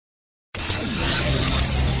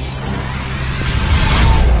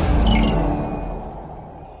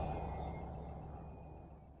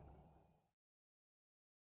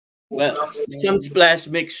Well, Sunsplash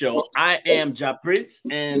Mix Show. I am Ja Prince,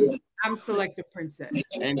 and I'm Selector Princess.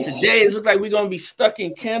 And today it looks like we're gonna be stuck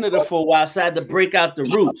in Canada for a while, so I had to break out the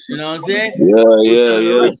roots. You know what I'm saying?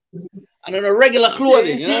 Yeah. And on a regular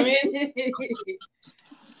clothing, you know what I mean?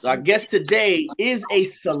 So our guest today is a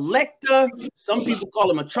selector. Some people call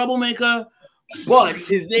him a troublemaker, but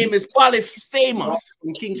his name is Polly Famous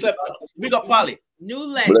from King Klepto. Big up, Polly. New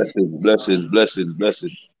legend.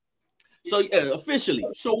 Blessings. So officially,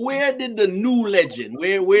 so where did the new legend?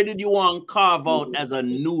 Where did you want to carve out as a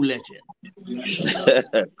new legend?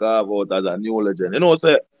 Carve out as a new legend. You know,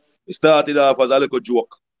 say it started off as a little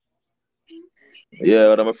joke. Yeah,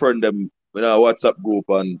 one of my friend them in our WhatsApp group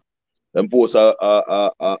and them post a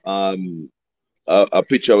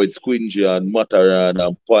picture with Squingy and Mataran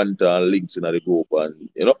and Panther and Links in the group, and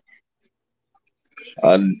you know.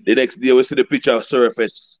 And the next day we see the picture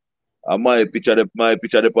surface. And my picture on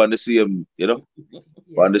the same, you know,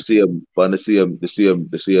 on the same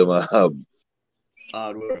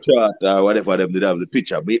chart or whatever them did have the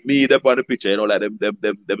picture. Me them on the picture, you know, like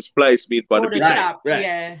them splice me on the picture.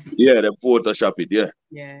 Right. Yeah, them Photoshop it, yeah.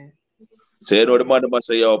 Yeah. So you know the man must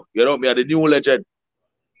say, yo, you know me are the new legend.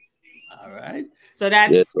 All right. So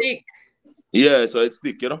that's stick. Yeah, so it's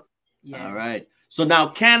stick, you know. Yeah. All right. So now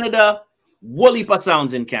Canada, Woolipa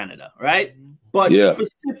sounds in Canada, right? But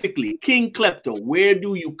specifically, King Klepto, where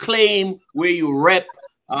do you claim, where you rep?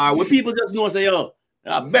 Where people just know, say, yo,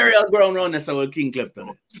 burial ground around there, so King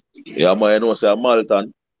Klepto. Yeah, man, you know, say,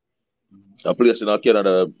 Malton. A place in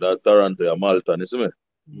Canada, Toronto, Malton, you see me?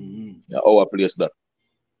 Mm-hmm. Yeah, our place that.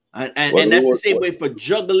 And that's the same way for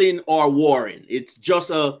juggling or warring. It's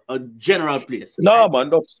just a general place. No, right? Man,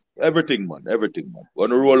 that's everything, man.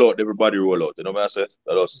 When we roll out, everybody roll out. You know what I say?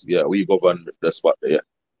 That us, yeah, we govern the spot there, yeah.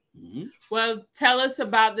 Mm-hmm. Well, tell us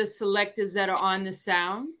about the selectors that are on the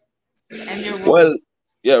sound and their role. Well,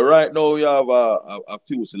 yeah, right now we have a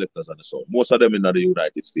few selectors on the sound. Most of them in the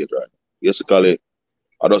United States, right? Basically,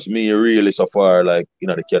 I just me really so far like in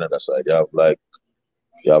the Canada side.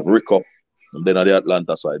 You have Rico, and then on the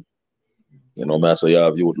Atlanta side. You know, man, so you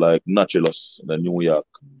have youth like Naturalus in the New York.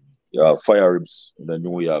 You have Fire Ribs in the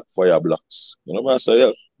New York, Fire Blocks. You know, man, so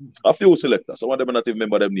yeah, a few selectors. Some of them not even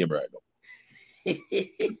remember them name right now.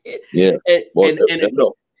 Yeah,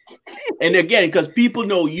 and again, because people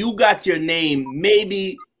know you got your name,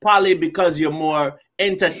 maybe probably because you're more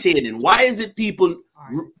entertaining. Why is it people,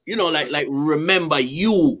 you know, like remember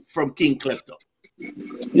you from King Klepto?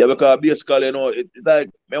 Yeah, because basically, you know, it's like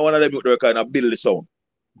one of them they're kind of build the sound.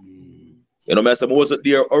 You know, I wasn't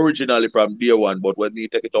there originally from day one, but when we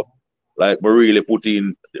take it up, like we really put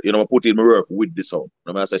in my work with the sound.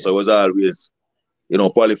 You know, so it was always, you know,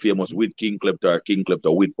 Polly Famous with King Klepto or King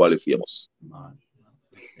Klepto with Polly Famous.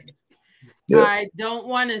 Yeah. I don't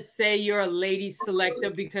want to say you're a lady selector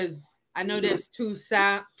because I know there's two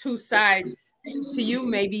sides to you,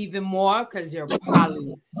 maybe even more because you're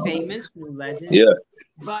Polly Famous, new legend. Yeah.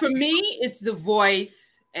 But for me, it's the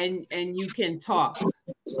voice and you can talk.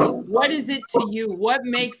 What is it to you? What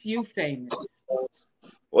makes you famous?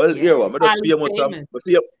 Well, yeah,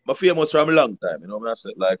 I'm famous from a long time. You know, I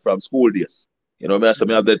said like from school days. You know, I said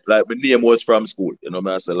me have that like my name was from school. You know,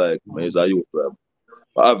 I said like me is a youth.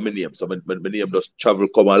 I have my name, so my name just travel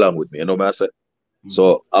come along with me. You know, I said.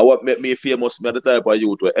 So I what make me famous. Me at the type of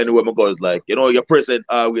youth where anywhere I go is like, you know, your presence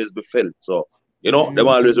always be felt. So you know, them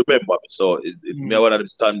always remember me. So it's me one of them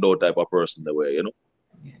standout type of person the way, you know.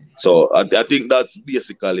 So I think that's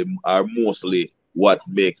basically are mostly what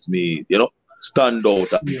makes me, you know, stand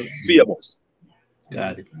out and famous.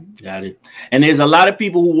 Got it. And there's a lot of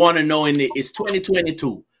people who want to know it's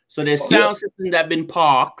 2022. So there's sound systems that have been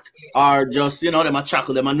parked are just, you know, them are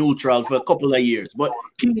chuckle, them are neutral for a couple of years. But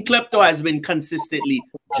King Klepto has been consistently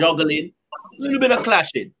juggling, a little bit of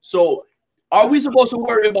clashing. So are we supposed to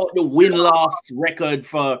worry about the win-loss record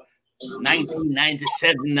for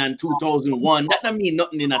 1997 and 2001? That don't mean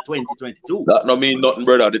nothing in a 2022. That don't mean nothing,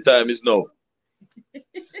 brother. The time is now.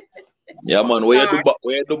 Yeah, man. Where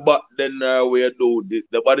you do back then, where you do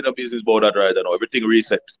the body of business about that right now. Everything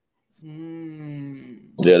reset.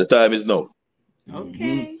 Yeah, the time is now.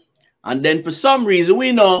 Okay. And then for some reason,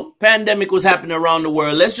 we know pandemic was happening around the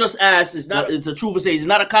world. Let's just ask, it's a true conversation. It's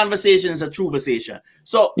not a conversation, it's a true conversation.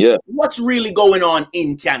 So what's really going on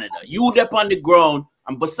in Canada? You up on the ground,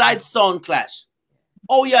 and besides sound clash,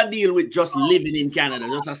 how you deal with just living in Canada,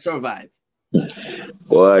 just to survive?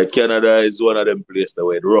 Boy, Canada is one of them places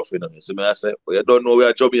where it's rough, you know. So I say, but you don't know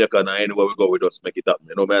where Jamaica and anywhere we go, we just make it happen.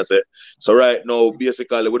 You know what I say? So right now,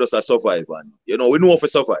 basically, we just survive, and you know, we know if we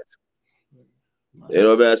survive. You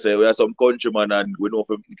know what I say? We have some countrymen and we know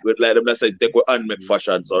if we like them, let's say, take our hand make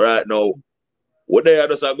fashion. So right now, What they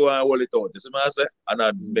just go and hold it out. You see what I say? And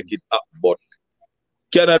I make it up. But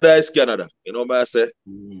Canada is Canada. You know what I say?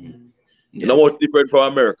 Yeah. No much different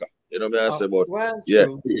from America. You know what I say? But well, yeah.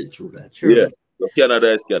 True. Yeah. So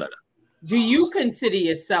Canada is Canada. Do you consider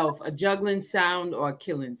yourself a juggling sound or a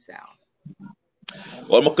killing sound?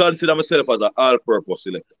 Well, I consider myself as an all-purpose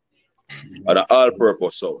selector. And an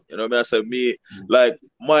all-purpose sound. You know what I say? Me, like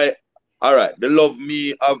the love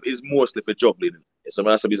me have is mostly for juggling. So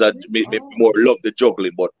I say me more love the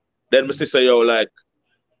juggling, but then my sister, like,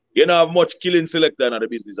 you know, have much killing selector in the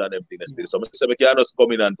business and everything still. So I say I can't just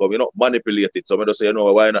come in and come, manipulate it. So I just say,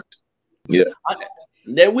 why not? Yeah.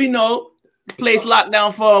 Then we know the place locked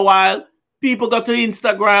down for a while. People got to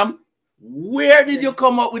Instagram. Where did you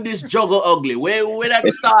come up with this Juggle Ugly? Where that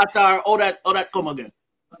start or that come again?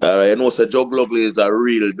 All right, so Juggle Ugly is a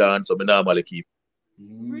real dance, so I normally keep.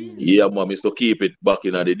 Really? Yeah, mom, used to keep it back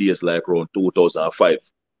in the days like around 2005.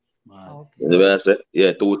 Okay. You know what I say?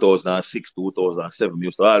 Yeah, 2006, 2007. We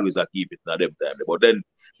used to always keep it in them time.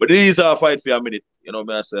 But these are fight for a minute. You know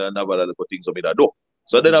what I say? And have a lot of things for me to do.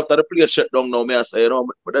 So then after the place shut down now, I say,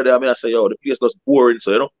 but then I say, the place was boring.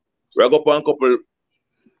 So, we go on a couple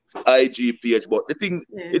IG page, but the thing,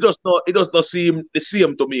 it does not seem the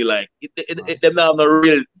same to me. Like, them have no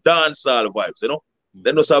real dancehall vibes,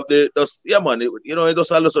 Then just have it just all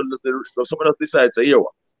of someone else decides, say,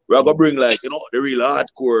 we're going to bring like, the real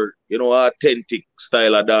hardcore, authentic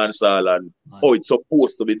style of dancehall and how it's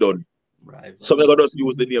supposed to be done. Right. So we're going to just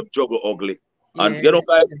use the name Juggle Ugly. And, the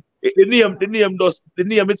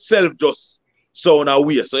name itself just sound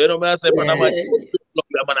weird. So, I say,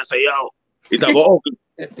 I say, it have ugly.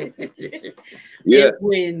 Yeah. It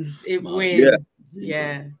wins. It wins.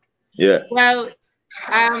 Yeah. Well,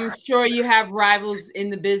 I'm sure you have rivals in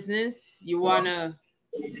the business. You want to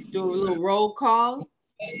do a little roll call?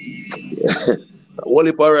 All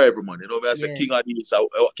the rival, man. I say King of these. Shout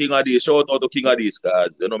out to King of these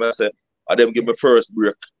guys. I say, I them give me first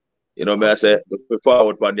break. I say, look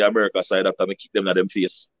forward on the America side after me kick them at them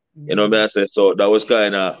face. I say, so that was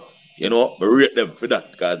kind of, I rate them for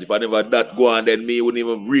that. Because if I never that go on, then me wouldn't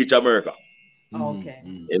even reach America. Okay.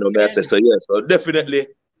 I say, so yeah, so definitely,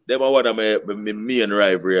 them are one of my main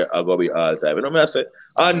rivalry are going to be all the time. I say,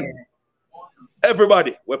 and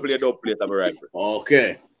everybody we play dub plate of a rivalry.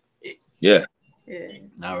 Okay. Yeah.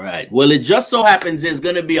 All right. Well, it just so happens there's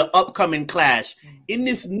going to be an upcoming clash in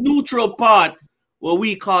this neutral part what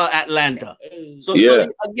we call Atlanta. So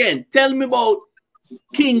again, tell me about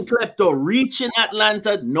King Klepto reaching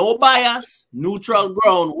Atlanta, no bias, neutral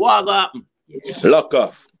ground. What happened? Lock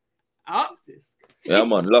off. Yeah,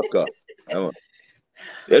 man, lock off. Yeah,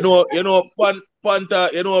 man. Panther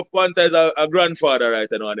is a grandfather, right?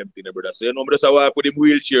 And them thing, brother. So I just walk with him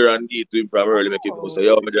wheelchair and give to him from early, make him say,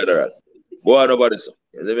 yo, my general. Go on over this.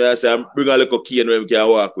 I say, I'm bring a little key and we can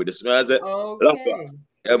walk with this. I say, lock off.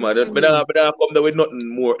 Yeah, man. I come there with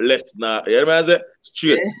nothing more, less now. You know what I say?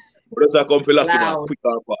 Straight. But just come for lucky, man. Quick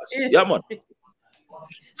and fast. Yeah, man.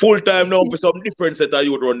 Full time now for some different set of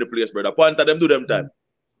youth run the place, brother. Panther them do them time.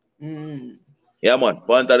 Yeah, man.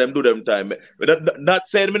 Panther them do them time. Not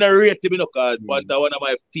saying me not rate him, because Panther one of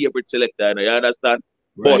my favorite selectors. You understand?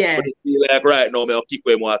 But I feel like right now, I'll keep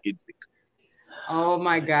him walking stick. Oh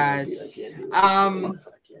my gosh.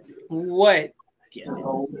 What?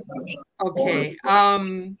 Okay.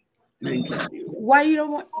 Why you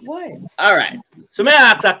don't want what? All right. So may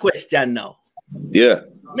I ask a question now? Yeah.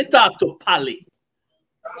 Me talk to Polly.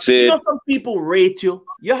 Some people rate you.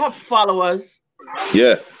 You have followers.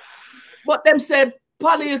 Yeah. But them say,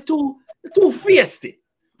 Polly, you're too feisty.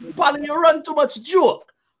 Polly, you run too much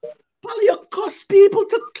joke. Polly, you cuss people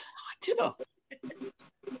to God,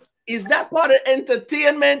 Is that part of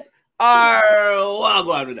entertainment? Or what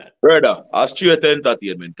go on with that? Brother, a straight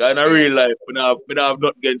entertainment. Kind of real life, we have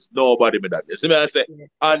not against nobody with that. You see me I say?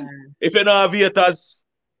 And if you don't have haters,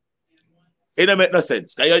 it don't make no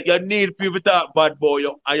sense. You need people to talk bad boy,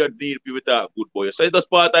 and you need people to talk good boy. So it's just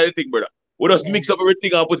part of the thing, brother. We just mix up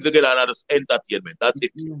everything and put it together and just entertainment. That's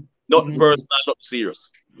it. Not personal, not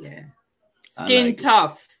serious. Yeah. Skin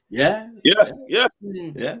tough. Yeah.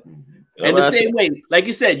 And the same way, like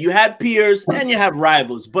you said, you had peers and you have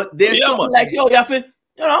rivals, but there's something like, you have to,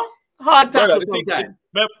 hard time sometimes.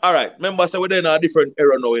 All right, remember, so we're in a different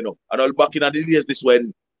era now, And back in the days, this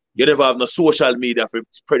when you never have no social media for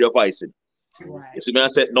spread your voice in. Right. You see me, I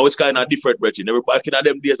said, now it's kind of different, Reggie. Back in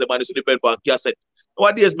them days, the man used to depend on cassette.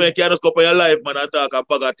 Nowadays, man, you just go for your life, man, and talk and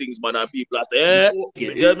bag of things, man, and people say,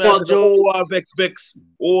 yeah, man, vex.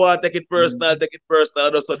 Take it personal,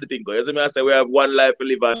 that's what the thing. You see me, I say, we have one life to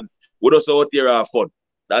live and we just out here have fun.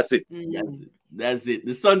 That's it. That's it.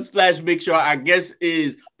 The Sunsplash Mixture, I guess,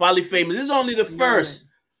 is Polyphamous. This is only the first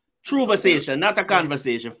true conversation, not a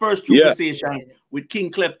conversation. First true conversation with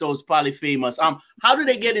King Klepto's Polyphamous. How do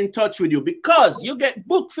they get in touch with you? Because you get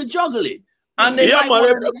booked for juggling. And they man,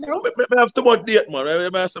 I have too much date, man.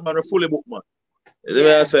 I say, man, fully booked, man.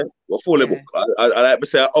 I say, we're fully booked. I like me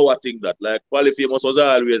say, I think that. Like, Polyphamous was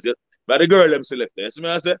always, but the girl them select. You see me,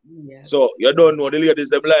 I say? Yes. So, you don't know the ladies,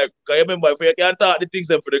 them like, because you remember, if you can't talk the things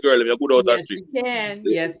them for the girl, you're good out the street. You can.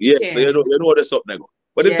 Yes, you can. So you know there's something.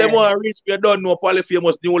 But if they want to reach, you don't know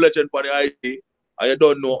Polyphamous new legend for the IG, and you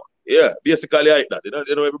don't know, basically like that.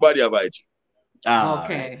 You know everybody have IG.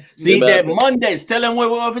 Okay. See that Mondays. Tell them where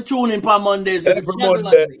we have to tune in for Mondays. Every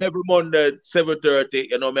Monday, 7:30.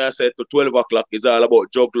 You know me, I said to 12 o'clock is all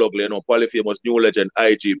about Juggling. You know, Polyphamous new legend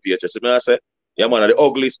IG page. You see me, I say, yeah, man, the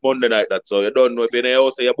ugliest Monday night that. So you don't know if you're in the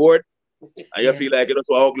house and you're bored, and you feel like you don't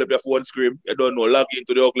want to ugly up your phone scream. You don't know. Log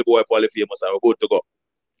into the Ugly Boy Polyphamous and we're good to go.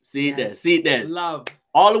 See that. Love.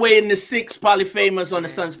 All the way in the 6th, Polyphamous on the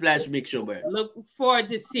Sunsplash Mixture, bro. Look forward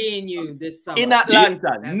to seeing you this summer. In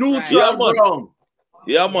Atlanta. Neutral ground.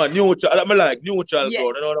 Yeah, man. Neutral. I like neutral ground.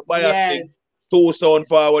 You know, the bias thing. 2 sound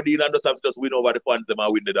forward in and just win over the fans and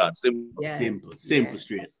win the dance. Simple,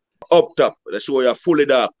 straight. Up top, they show you fully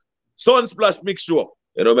dark. Sunsplash Mixture.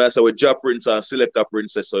 You know, I say with Ja Prince and Selector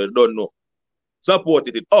Princess, so you don't know. Support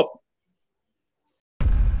it up.